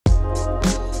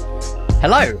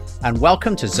Hello, and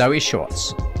welcome to ZOE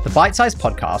Shorts, the bite-sized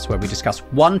podcast where we discuss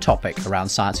one topic around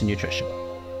science and nutrition.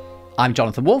 I'm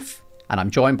Jonathan Wolfe, and I'm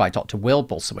joined by Dr. Will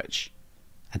Bulsiewicz.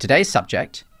 And today's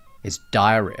subject is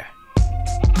diarrhea.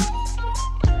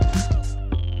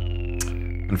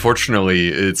 Unfortunately,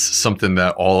 it's something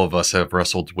that all of us have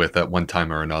wrestled with at one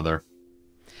time or another.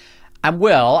 And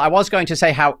Will, I was going to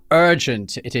say how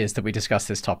urgent it is that we discuss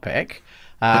this topic.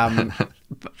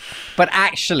 But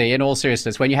actually, in all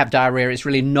seriousness, when you have diarrhea, it's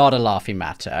really not a laughing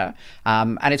matter.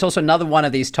 And it's also another one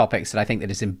of these topics that I think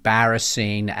that is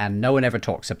embarrassing and no one ever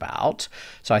talks about.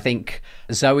 So I think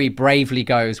ZOE bravely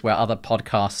goes where other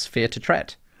podcasts fear to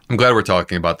tread. I'm glad we're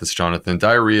talking about this, Jonathan.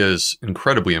 Diarrhea is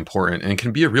incredibly important and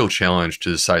can be a real challenge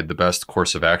to decide the best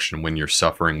course of action when you're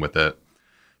suffering with it.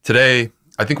 Today,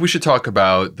 I think we should talk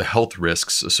about the health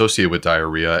risks associated with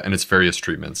diarrhea and its various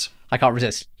treatments. I can't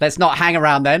resist. Let's not hang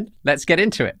around then. Let's get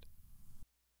into it.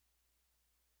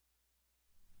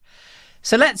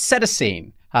 So let's set a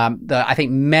scene that I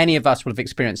think many of us will have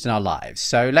experienced in our lives.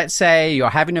 So let's say you're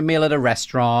having a meal at a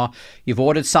restaurant. You've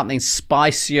ordered something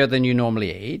spicier than you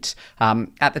normally eat.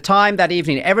 At the time that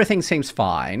evening, everything seems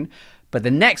fine. But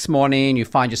the next morning, you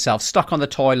find yourself stuck on the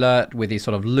toilet with these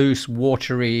sort of loose,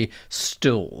 watery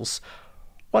stools.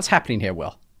 What's happening here,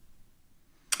 Will?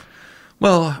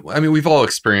 Well, I mean, we've all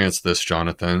experienced this,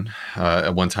 Jonathan,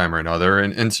 at one time or another.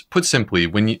 And put simply,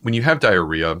 when you have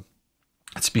diarrhea,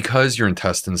 it's because your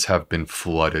intestines have been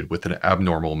flooded with an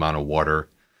abnormal amount of water.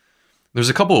 There's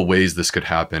a couple of ways this could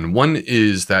happen. One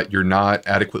is that you're not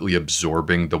adequately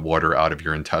absorbing the water out of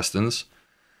your intestines.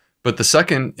 But the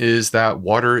second is that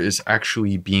water is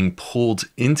actually being pulled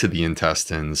into the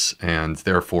intestines, and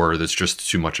therefore there's just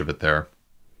too much of it there.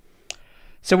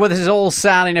 So this is all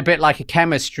sounding a bit like a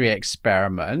chemistry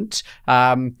experiment.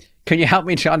 Can you help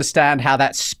me to understand how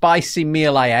that spicy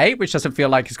meal I ate, which doesn't feel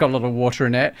like it's got a lot of water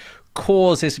in it,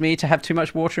 causes me to have too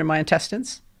much water in my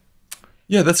intestines?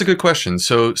 Yeah, that's a good question.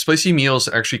 So spicy meals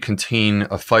actually contain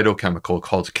a phytochemical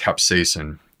called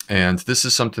capsaicin. And this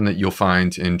is something that you'll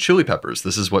find in chili peppers.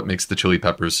 This is what makes the chili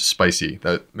peppers spicy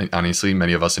that, honestly,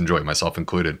 many of us enjoy, myself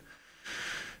included.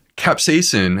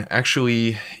 Capsaicin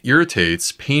actually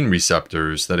irritates pain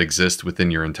receptors that exist within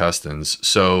your intestines.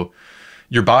 So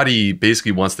your body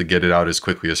basically wants to get it out as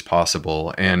quickly as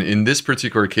possible. And in this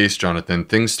particular case, Jonathan,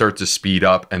 things start to speed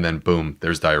up and then boom,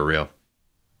 there's diarrhea.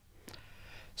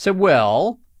 So,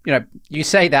 Will, you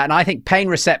say that, and I think pain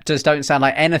receptors don't sound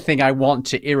like anything I want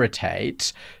to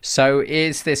irritate. So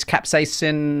is this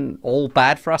capsaicin all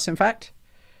bad for us, in fact?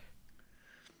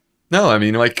 No, I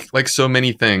mean, like so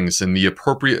many things, in the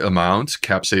appropriate amount,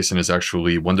 capsaicin is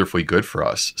actually wonderfully good for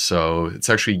us. So it's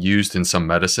actually used in some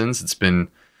medicines. It's been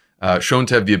shown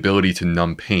to have the ability to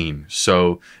numb pain.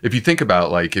 So if you think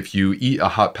about, if you eat a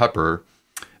hot pepper,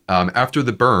 after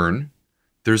the burn,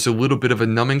 there's a little bit of a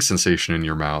numbing sensation in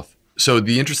your mouth. So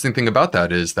the interesting thing about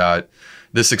that is that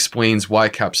this explains why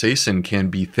capsaicin can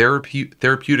be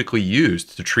therapeutically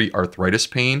used to treat arthritis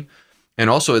pain. And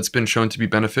also, it's been shown to be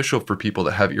beneficial for people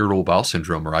that have irritable bowel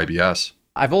syndrome or IBS.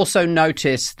 I've also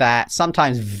noticed that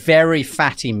sometimes very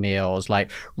fatty meals, like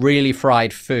really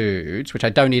fried foods, which I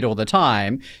don't eat all the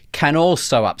time, can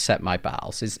also upset my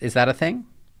bowels. Is that a thing?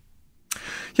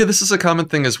 Yeah, this is a common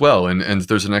thing as well, and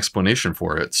there's an explanation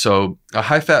for it. So a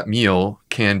high-fat meal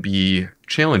can be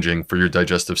challenging for your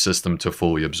digestive system to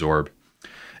fully absorb.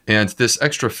 And this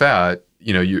extra fat,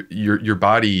 your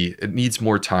body, it needs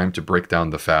more time to break down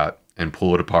the fat and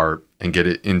pull it apart and get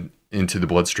it into the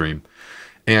bloodstream.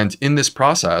 And in this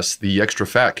process, the extra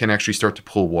fat can actually start to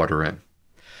pull water in.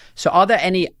 So are there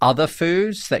any other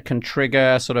foods that can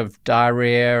trigger sort of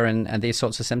diarrhea and these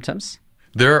sorts of symptoms?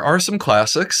 There are some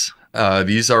classics.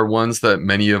 These are ones that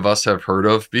many of us have heard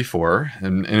of before.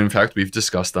 And in fact, we've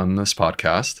discussed on this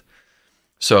podcast.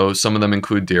 So some of them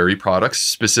include dairy products,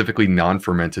 specifically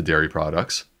non-fermented dairy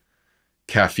products,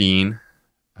 caffeine,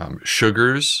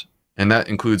 sugars, and that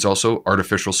includes also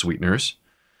artificial sweeteners.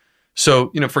 So,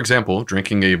 for example,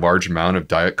 drinking a large amount of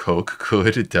Diet Coke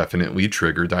could definitely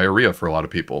trigger diarrhea for a lot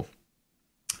of people.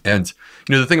 And,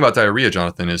 the thing about diarrhea,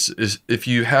 Jonathan, is if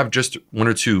you have just one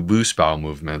or two loose bowel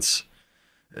movements,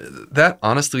 that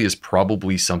honestly is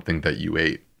probably something that you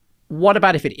ate. What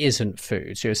about if it isn't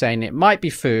food? So you're saying it might be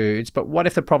foods, but what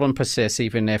if the problem persists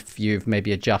even if you've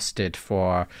maybe adjusted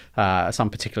for some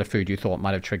particular food you thought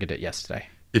might have triggered it yesterday?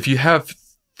 If you have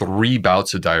 3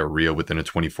 bouts of diarrhea within a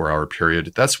 24-hour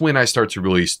period, that's when I start to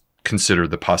really consider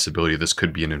the possibility this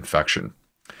could be an infection.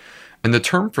 And the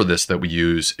term for this that we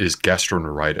use is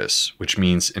gastroenteritis, which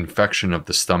means infection of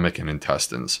the stomach and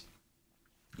intestines.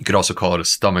 You could also call it a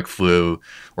stomach flu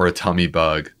or a tummy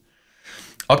bug.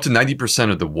 Up to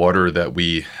 90% of the water that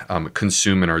we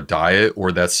consume in our diet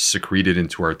or that's secreted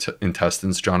into our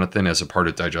intestines, Jonathan, as a part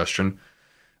of digestion,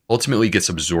 ultimately gets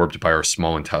absorbed by our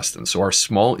small intestine. So our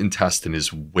small intestine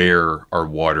is where our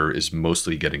water is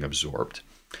mostly getting absorbed.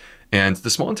 And the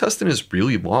small intestine is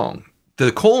really long.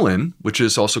 The colon, which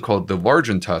is also called the large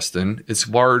intestine, it's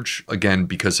large, again,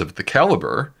 because of the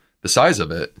caliber, the size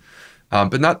of it,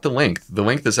 but not the length. The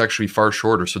length is actually far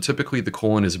shorter. So typically the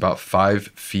colon is about 5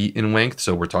 feet in length.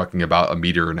 So we're talking about 1.5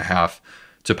 meters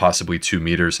to possibly 2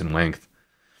 meters in length.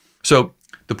 So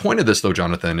the point of this, though,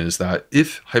 Jonathan, is that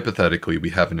if hypothetically we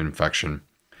have an infection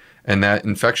and that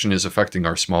infection is affecting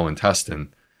our small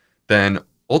intestine, then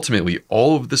ultimately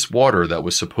all of this water that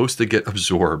was supposed to get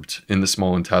absorbed in the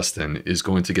small intestine is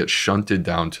going to get shunted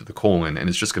down to the colon, and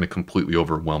it's just going to completely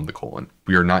overwhelm the colon.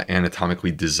 We are not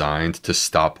anatomically designed to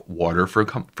stop water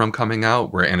from coming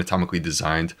out. We're anatomically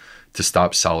designed to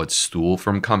stop solid stool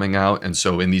from coming out. And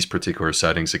so in these particular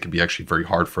settings, it can be actually very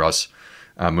hard for us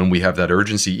when we have that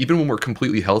urgency. Even when we're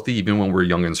completely healthy, even when we're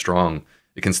young and strong,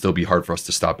 it can still be hard for us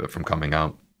to stop it from coming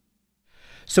out.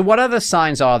 So what other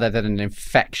signs are there that an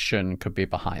infection could be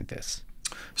behind this?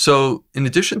 So in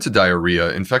addition to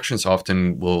diarrhea, infections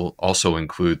often will also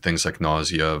include things like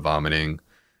nausea, vomiting,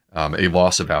 a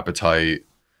loss of appetite.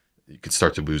 You could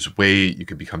start to lose weight. You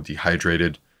could become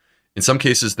dehydrated. In some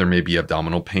cases, there may be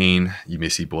abdominal pain. You may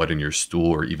see blood in your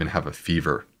stool or even have a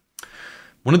fever.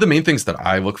 One of the main things that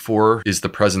I look for is the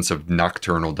presence of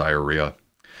nocturnal diarrhea,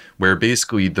 where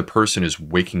basically the person is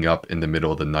waking up in the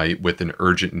middle of the night with an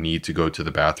urgent need to go to the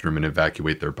bathroom and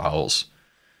evacuate their bowels.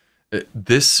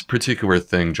 This particular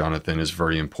thing, Jonathan, is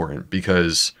very important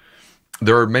because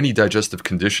there are many digestive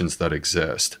conditions that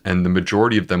exist, and the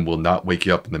majority of them will not wake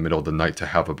you up in the middle of the night to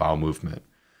have a bowel movement.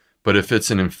 But if it's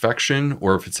an infection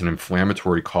or if it's an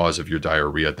inflammatory cause of your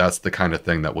diarrhea, that's the kind of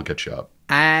thing that will get you up.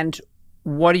 And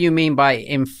what do you mean by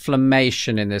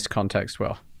inflammation in this context,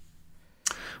 Will?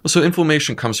 Well, so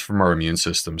inflammation comes from our immune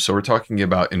system. So we're talking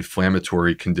about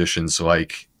inflammatory conditions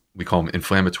like we call them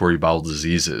inflammatory bowel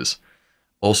diseases.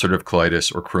 Ulcerative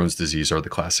colitis or Crohn's disease are the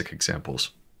classic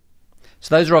examples.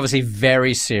 So those are obviously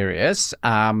very serious.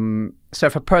 So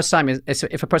if a person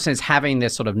is having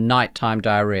this sort of nighttime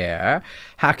diarrhea,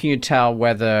 how can you tell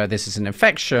whether this is an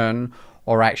infection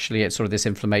or actually it's sort of this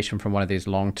inflammation from one of these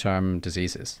long-term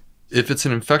diseases? If it's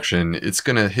an infection, it's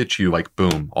going to hit you like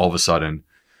boom, all of a sudden.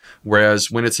 Whereas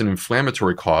when it's an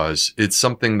inflammatory cause, it's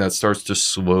something that starts to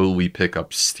slowly pick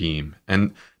up steam.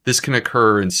 And this can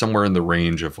occur in somewhere in the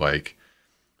range of like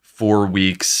 4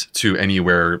 weeks to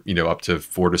anywhere, up to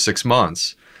 4 to 6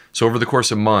 months. So over the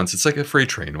course of months, it's like a freight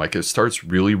train. Like it starts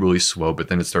really, really slow, but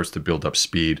then it starts to build up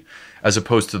speed, as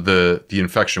opposed to the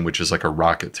infection, which is like a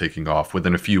rocket taking off.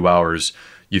 Within a few hours,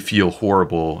 you feel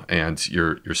horrible and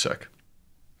you're sick.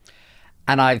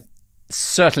 And I've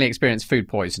certainly experienced food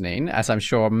poisoning, as I'm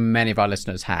sure many of our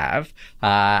listeners have.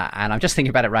 And I'm just thinking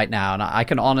about it right now. And I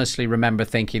can honestly remember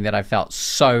thinking that I felt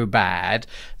so bad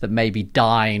that maybe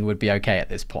dying would be okay at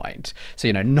this point. So,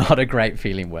 not a great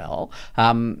feeling, Will.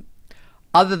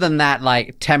 Other than that,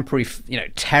 like temporary,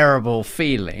 terrible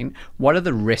feeling, what are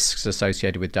the risks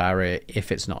associated with diarrhea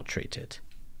if it's not treated?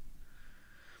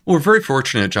 Well, we're very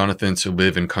fortunate, Jonathan, to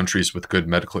live in countries with good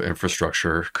medical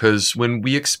infrastructure, because when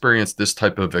we experience this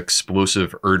type of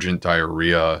explosive, urgent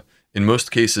diarrhea, in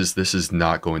most cases, this is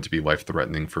not going to be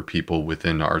life-threatening for people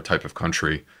within our type of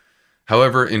country.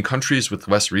 However, in countries with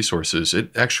less resources, it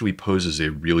actually poses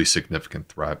a really significant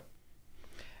threat.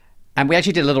 And we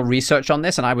actually did a little research on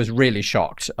this, and I was really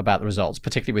shocked about the results,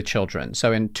 particularly with children.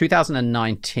 So in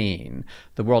 2019,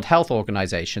 the World Health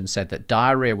Organization said that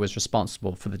diarrhea was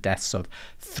responsible for the deaths of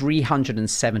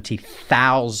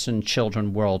 370,000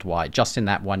 children worldwide, just in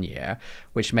that 1 year,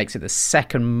 which makes it the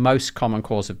second most common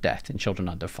cause of death in children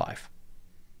under 5.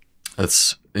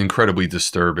 That's incredibly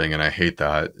disturbing, and I hate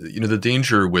that. The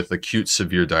danger with acute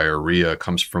severe diarrhea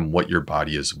comes from what your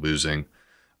body is losing.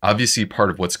 Obviously,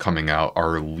 part of what's coming out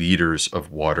are liters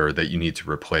of water that you need to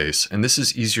replace. And this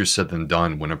is easier said than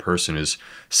done when a person is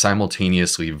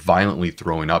simultaneously violently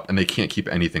throwing up and they can't keep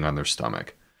anything on their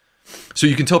stomach. So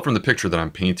you can tell from the picture that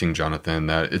I'm painting, Jonathan,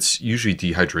 that it's usually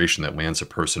dehydration that lands a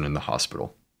person in the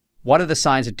hospital. What are the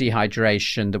signs of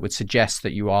dehydration that would suggest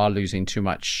that you are losing too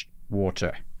much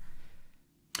water?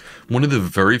 One of the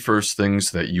very first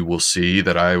things that you will see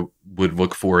that I would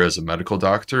look for as a medical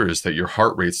doctor is that your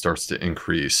heart rate starts to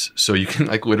increase. So you can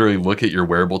literally look at your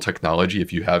wearable technology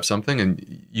if you have something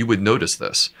and you would notice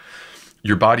this.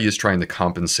 Your body is trying to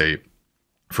compensate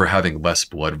for having less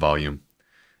blood volume.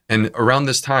 And around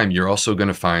this time, you're also going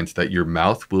to find that your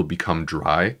mouth will become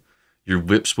dry, your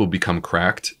lips will become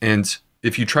cracked, and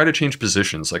if you try to change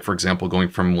positions, like for example, going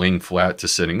from laying flat to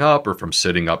sitting up or from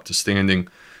sitting up to standing,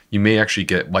 you may actually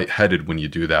get lightheaded when you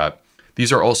do that.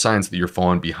 These are all signs that you're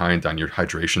falling behind on your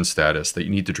hydration status, that you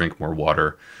need to drink more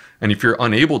water. And if you're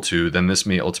unable to, then this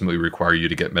may ultimately require you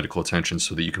to get medical attention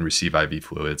so that you can receive IV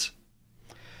fluids.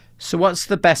 So what's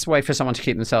the best way for someone to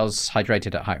keep themselves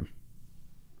hydrated at home?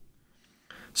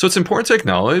 So it's important to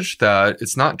acknowledge that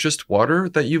it's not just water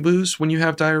that you lose when you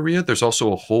have diarrhea. There's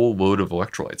also a whole load of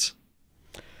electrolytes.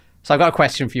 So I've got a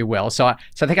question for you, Will. So I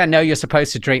think I know you're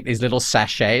supposed to drink these little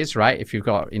sachets, right? If you've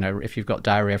got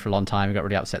diarrhea for a long time, you've got a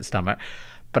really upset stomach.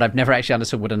 But I've never actually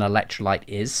understood what an electrolyte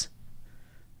is.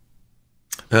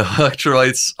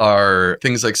 Electrolytes are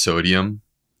things like sodium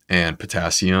and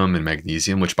potassium and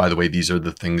magnesium, which, by the way, these are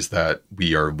the things that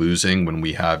we are losing when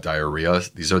we have diarrhea.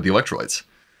 These are the electrolytes.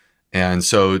 And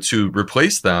so to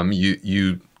replace them,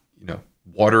 you know,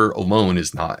 water alone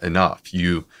is not enough.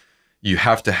 You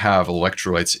have to have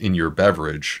electrolytes in your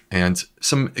beverage. And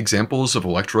some examples of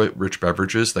electrolyte-rich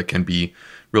beverages that can be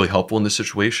really helpful in this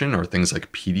situation are things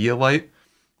like Pedialyte,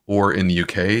 or in the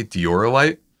UK,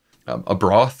 Diarrhea. A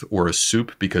broth or a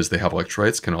soup, because they have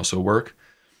electrolytes, can also work.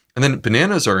 And then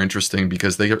bananas are interesting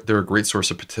because they're a great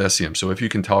source of potassium. So if you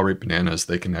can tolerate bananas,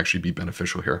 they can actually be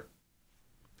beneficial here.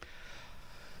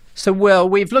 So, Will,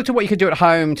 we've looked at what you can do at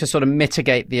home to sort of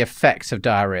mitigate the effects of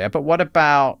diarrhea, but what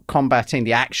about combating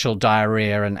the actual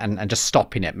diarrhea and just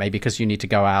stopping it, maybe because you need to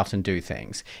go out and do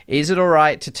things? Is it all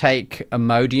right to take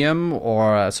Imodium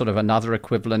or a sort of another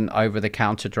equivalent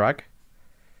over-the-counter drug?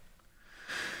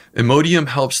 Imodium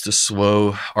helps to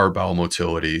slow our bowel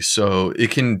motility, so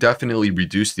it can definitely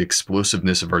reduce the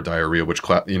explosiveness of our diarrhea, which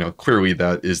clearly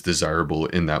that is desirable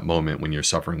in that moment when you're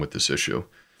suffering with this issue.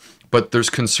 But there's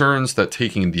concerns that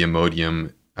taking the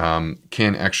Imodium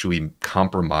can actually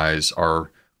compromise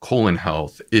our colon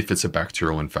health if it's a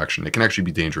bacterial infection. It can actually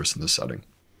be dangerous in this setting.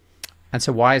 And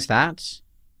so why is that?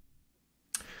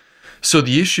 So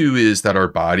the issue is that our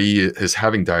body is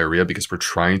having diarrhea because we're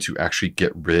trying to actually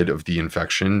get rid of the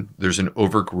infection. There's an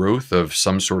overgrowth of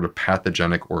some sort of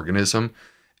pathogenic organism.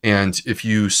 And if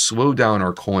you slow down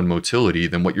our colon motility,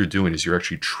 then what you're doing is you're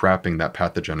actually trapping that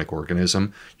pathogenic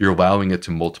organism. You're allowing it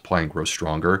to multiply and grow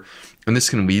stronger. And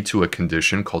this can lead to a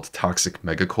condition called toxic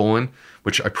megacolon,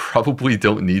 which I probably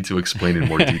don't need to explain in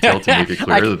more detail to make it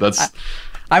clear that that's...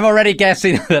 I'm already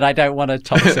guessing that I don't want a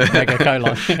toxic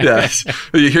megacolon. Yes.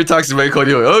 You hear toxic megacolon,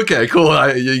 you're like, okay,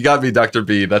 cool. You got me, Dr.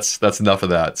 B. That's enough of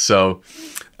that. So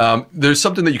there's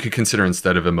something that you could consider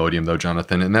instead of Imodium, though,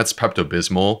 Jonathan, and that's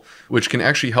Pepto-Bismol, which can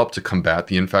actually help to combat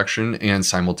the infection and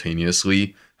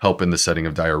simultaneously help in the setting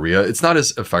of diarrhea. It's not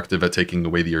as effective at taking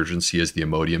away the urgency as the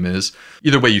Imodium is.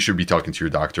 Either way, you should be talking to your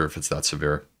doctor if it's that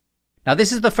severe. Now,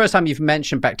 this is the first time you've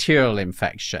mentioned bacterial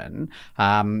infection.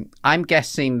 I'm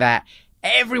guessing that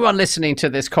everyone listening to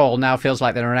this call now feels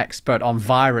like they're an expert on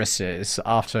viruses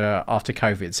after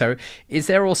COVID. So is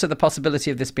there also the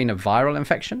possibility of this being a viral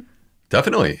infection?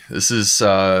 Definitely. This is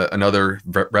another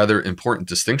rather important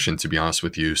distinction, to be honest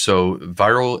with you. So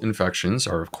viral infections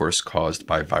are, of course, caused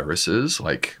by viruses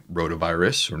like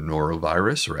rotavirus or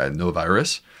norovirus or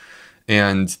adenovirus.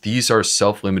 And these are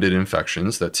self-limited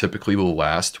infections that typically will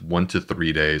last 1 to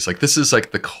 3 days. Like this is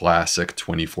like the classic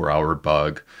 24-hour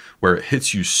bug where it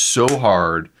hits you so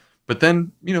hard, but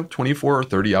then, 24 or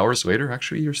 30 hours later,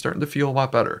 actually, you're starting to feel a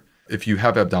lot better. If you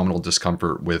have abdominal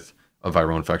discomfort with a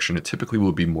viral infection, it typically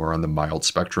will be more on the mild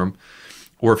spectrum.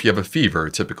 Or if you have a fever,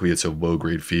 typically it's a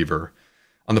low-grade fever.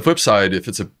 On the flip side, if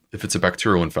it's a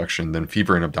bacterial infection, then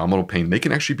fever and abdominal pain, they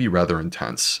can actually be rather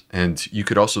intense. And you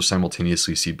could also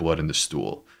simultaneously see blood in the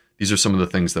stool. These are some of the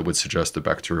things that would suggest a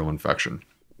bacterial infection.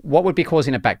 What would be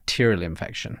causing a bacterial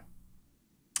infection?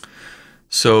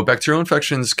 So bacterial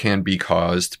infections can be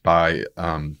caused by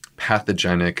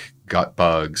pathogenic gut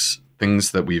bugs,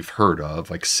 things that we've heard of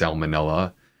like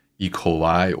Salmonella, E.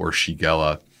 coli, or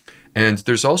Shigella. And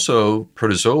there's also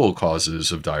protozoal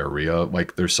causes of diarrhea,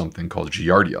 like there's something called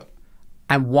Giardia.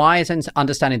 And why is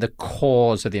understanding the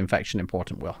cause of the infection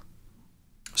important, Will?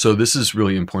 So this is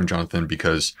really important, Jonathan,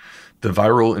 because the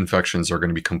viral infections are going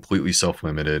to be completely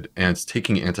self-limited, and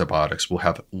taking antibiotics will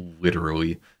have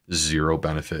literally zero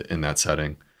benefit in that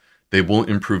setting. They won't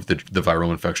improve the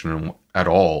viral infection at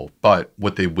all, but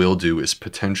what they will do is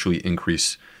potentially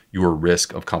increase your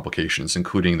risk of complications,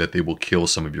 including that they will kill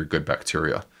some of your good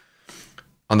bacteria.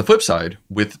 On the flip side,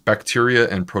 with bacteria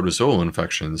and protozoal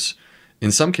infections,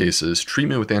 in some cases,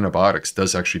 treatment with antibiotics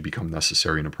does actually become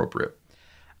necessary and appropriate.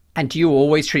 And do you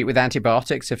always treat with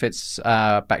antibiotics if it's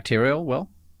bacterial, Will?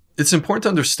 It's important to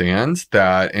understand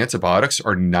that antibiotics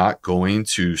are not going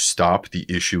to stop the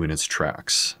issue in its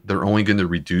tracks. They're only going to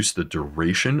reduce the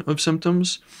duration of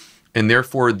symptoms. and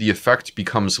therefore the effect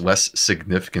becomes less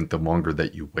significant the longer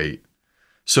that you wait.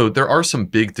 So there are some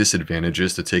big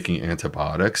disadvantages to taking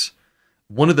antibiotics.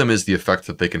 One of them is the effect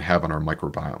that they can have on our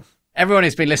microbiome. Everyone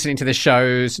who's been listening to this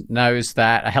show knows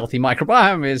that a healthy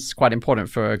microbiome is quite important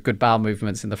for good bowel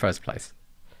movements in the first place.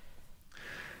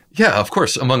 Yeah, of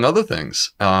course. Among other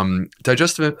things,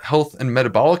 digestive health and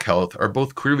metabolic health are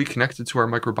both clearly connected to our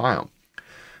microbiome.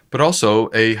 But also,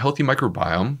 a healthy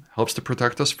microbiome helps to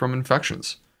protect us from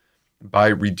infections. By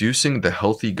reducing the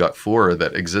healthy gut flora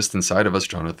that exists inside of us,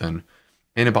 Jonathan,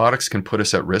 antibiotics can put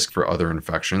us at risk for other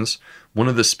infections. One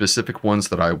of the specific ones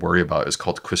that I worry about is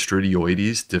called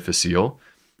Clostridioides difficile,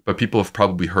 but people have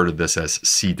probably heard of this as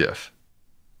C. diff.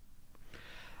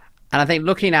 And I think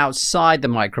looking outside the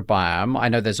microbiome, I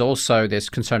know there's also this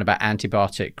concern about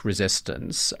antibiotic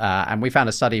resistance. And we found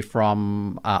a study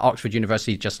from Oxford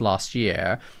University just last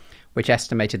year, which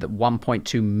estimated that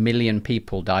 1.2 million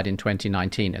people died in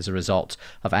 2019 as a result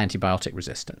of antibiotic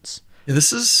resistance. Yeah,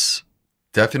 this is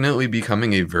definitely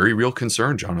becoming a very real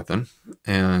concern, Jonathan.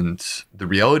 And the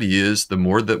reality is the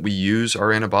more that we use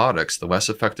our antibiotics, the less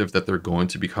effective that they're going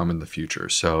to become in the future.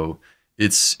 So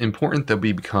it's important that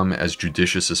we become as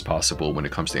judicious as possible when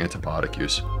it comes to antibiotic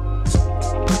use.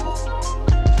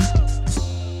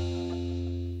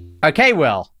 Okay,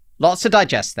 Will, lots to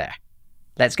digest there.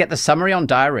 Let's get the summary on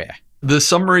diarrhea. The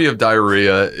summary of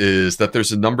diarrhea is that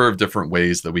there's a number of different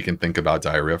ways that we can think about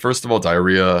diarrhea. First of all,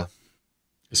 diarrhea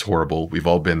is horrible. We've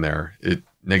all been there. It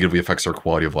negatively affects our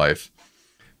quality of life.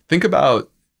 Think about,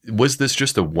 was this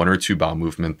just a 1 or 2 bowel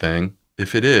movement thing?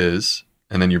 If it is,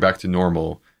 and then you're back to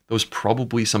normal, there was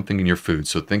probably something in your food.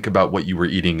 So think about what you were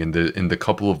eating in the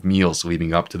couple of meals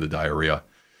leading up to the diarrhea.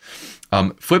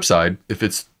 Flip side, if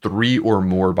it's 3 or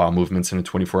more bowel movements in a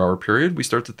 24-hour period, we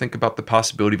start to think about the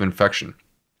possibility of infection.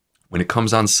 When it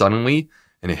comes on suddenly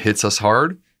and it hits us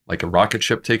hard, like a rocket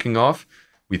ship taking off,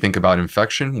 we think about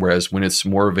infection. Whereas when it's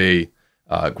more of a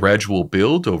gradual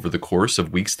build over the course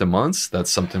of weeks to months,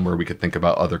 that's something where we could think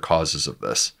about other causes of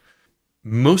this.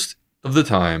 Most of the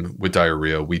time with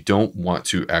diarrhea, we don't want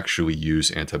to actually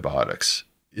use antibiotics.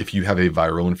 If you have a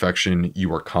viral infection,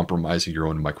 you are compromising your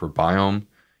own microbiome,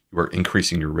 you are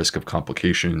increasing your risk of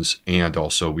complications, and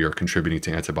also we are contributing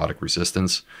to antibiotic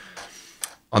resistance.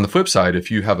 On the flip side, if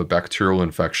you have a bacterial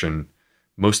infection,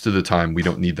 most of the time we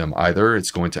don't need them either.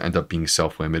 It's going to end up being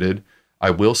self-limited. I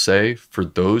will say for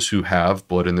those who have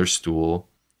blood in their stool,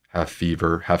 have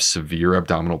fever, have severe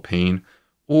abdominal pain,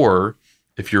 or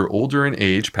if you're older in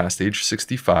age, past age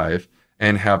 65,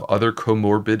 and have other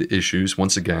comorbid issues,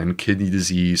 once again, kidney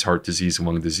disease, heart disease,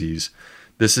 lung disease,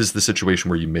 this is the situation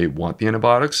where you may want the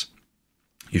antibiotics.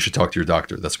 You should talk to your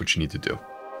doctor. That's what you need to do.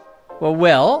 Well,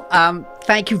 Will,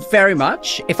 thank you very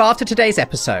much. If after today's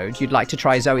episode, you'd like to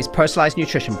try ZOE's personalized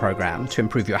nutrition program to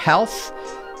improve your health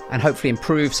and hopefully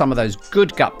improve some of those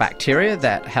good gut bacteria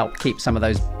that help keep some of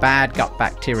those bad gut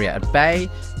bacteria at bay,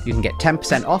 you can get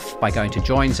 10% off by going to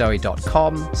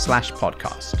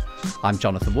joinzoe.com/podcast. I'm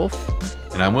Jonathan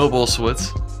Wolf. And I'm Will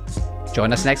Bulsiewicz.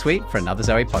 Join us next week for another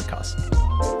ZOE podcast.